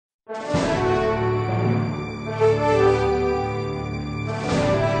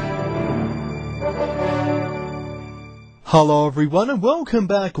Hello everyone and welcome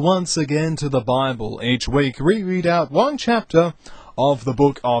back once again to the Bible. Each week we read out one chapter of the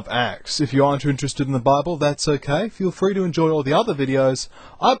book of Acts. If you aren't interested in the Bible, that's okay. Feel free to enjoy all the other videos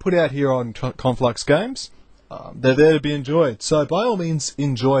I put out here on KonfluxGames. They're there to be enjoyed, so by all means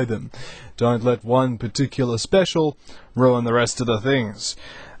enjoy them. Don't let one particular special ruin the rest of the things.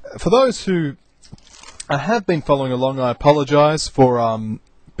 For those who have been following along, I apologise for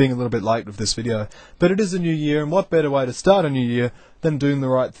being a little bit late with this video, but it is a new year, and what better way to start a new year than doing the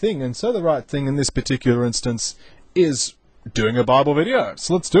right thing? And so the right thing in this particular instance is doing a Bible video.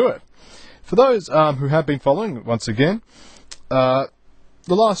 So let's do it. For those who have been following, once again, the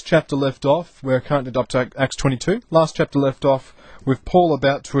last chapter left off, we're currently up to Acts 22. Last chapter left off with Paul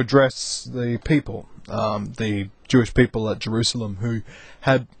about to address the people, the Jewish people at Jerusalem who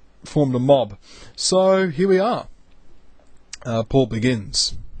had formed a mob. So here we are. Paul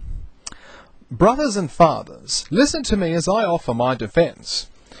begins. Brothers and fathers, listen to me as I offer my defense.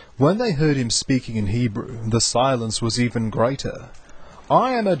 When they heard him speaking in Hebrew, the silence was even greater.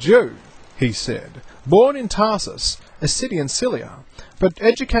 I am a Jew, he said, born in Tarsus, a city in Cilicia, but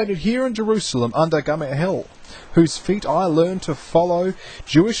educated here in Jerusalem under Gamaliel, whose feet I learned to follow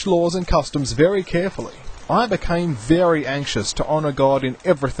Jewish laws and customs very carefully. I became very anxious to honour God in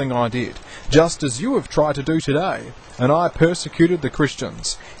everything I did, just as you have tried to do today, and I persecuted the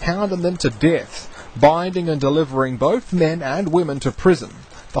Christians, hounded them to death, binding and delivering both men and women to prison.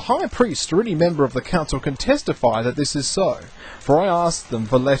 The high priest or any member of the council can testify that this is so, for I asked them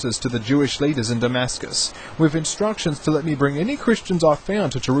for letters to the Jewish leaders in Damascus, with instructions to let me bring any Christians I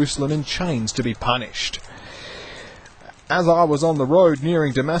found to Jerusalem in chains to be punished. As I was on the road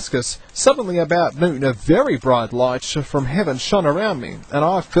nearing Damascus, suddenly about noon a very bright light from heaven shone around me, and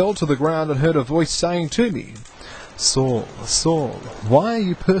I fell to the ground and heard a voice saying to me, Saul, Saul, why are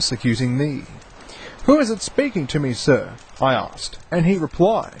you persecuting me? Who is it speaking to me, sir? I asked, and he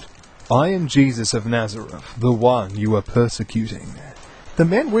replied, I am Jesus of Nazareth, the one you are persecuting. The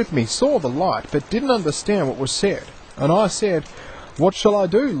men with me saw the light, but didn't understand what was said, and I said, What shall I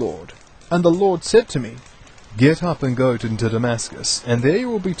do, Lord? And the Lord said to me, Get up and go into Damascus, and there you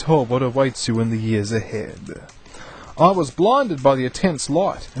will be told what awaits you in the years ahead. I was blinded by the intense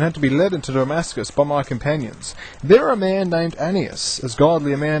light, and had to be led into Damascus by my companions. There a man named Ananias, as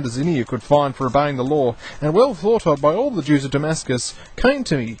godly a man as any you could find for obeying the law, and well thought of by all the Jews of Damascus, came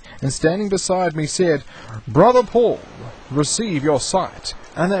to me, and standing beside me said, Brother Paul, receive your sight.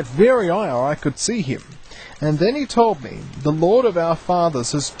 And that very hour I could see him. And then he told me, The Lord of our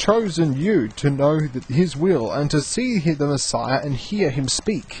fathers has chosen you to know his will and to see the Messiah and hear him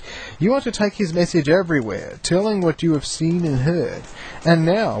speak. You are to take his message everywhere, telling what you have seen and heard. And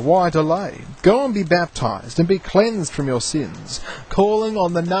now, why delay? Go and be baptized and be cleansed from your sins, calling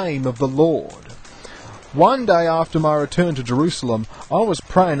on the name of the Lord. One day after my return to Jerusalem, I was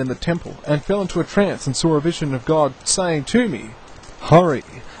praying in the temple and fell into a trance and saw a vision of God saying to me, Hurry!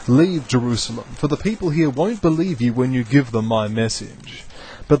 Leave Jerusalem, for the people here won't believe you when you give them my message.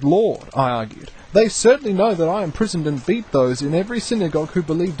 But Lord, I argued, they certainly know that I imprisoned and beat those in every synagogue who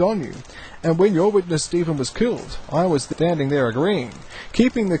believed on you. And when your witness Stephen was killed, I was standing there agreeing,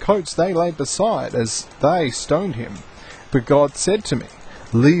 keeping the coats they laid beside as they stoned him. But God said to me,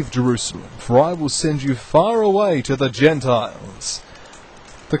 Leave Jerusalem, for I will send you far away to the Gentiles.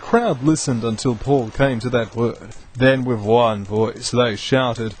 The crowd listened until Paul came to that word. Then with one voice they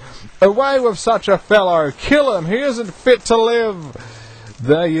shouted, Away with such a fellow! Kill him! He isn't fit to live!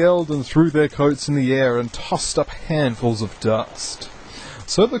 They yelled and threw their coats in the air and tossed up handfuls of dust.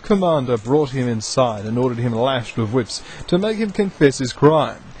 So the commander brought him inside and ordered him lashed with whips to make him confess his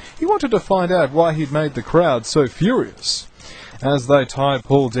crime. He wanted to find out why he'd made the crowd so furious. As they tied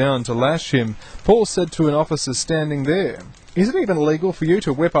Paul down to lash him, Paul said to an officer standing there, Is it even legal for you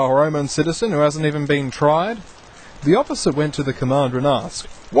to whip a Roman citizen who hasn't even been tried? The officer went to the commander and asked,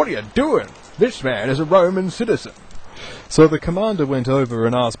 What are you doing? This man is a Roman citizen. So the commander went over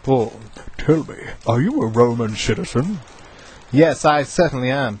and asked Paul, Tell me, are you a Roman citizen? Yes, I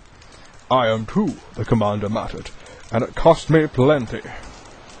certainly am. I am too, the commander muttered, and it cost me plenty.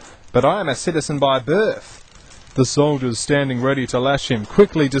 But I am a citizen by birth. The soldiers standing ready to lash him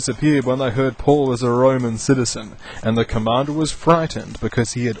quickly disappeared when they heard Paul was a Roman citizen, and the commander was frightened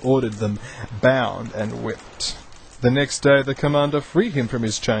because he had ordered them bound and whipped. The next day the commander freed him from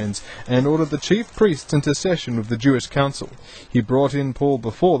his chains and ordered the chief priests into session with the Jewish council. He brought in Paul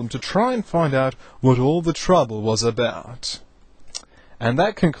before them to try and find out what all the trouble was about. And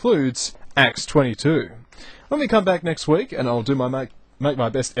that concludes Acts 22. When we come back next week, and I'll do my make my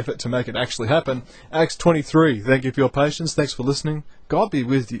best effort to make it actually happen. Acts 23, thank you for your patience, thanks for listening. God be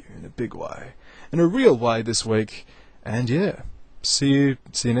with you in a big way, in a real way this week. And yeah, see you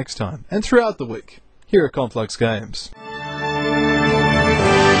next time, and throughout the week, here at Conflux Games.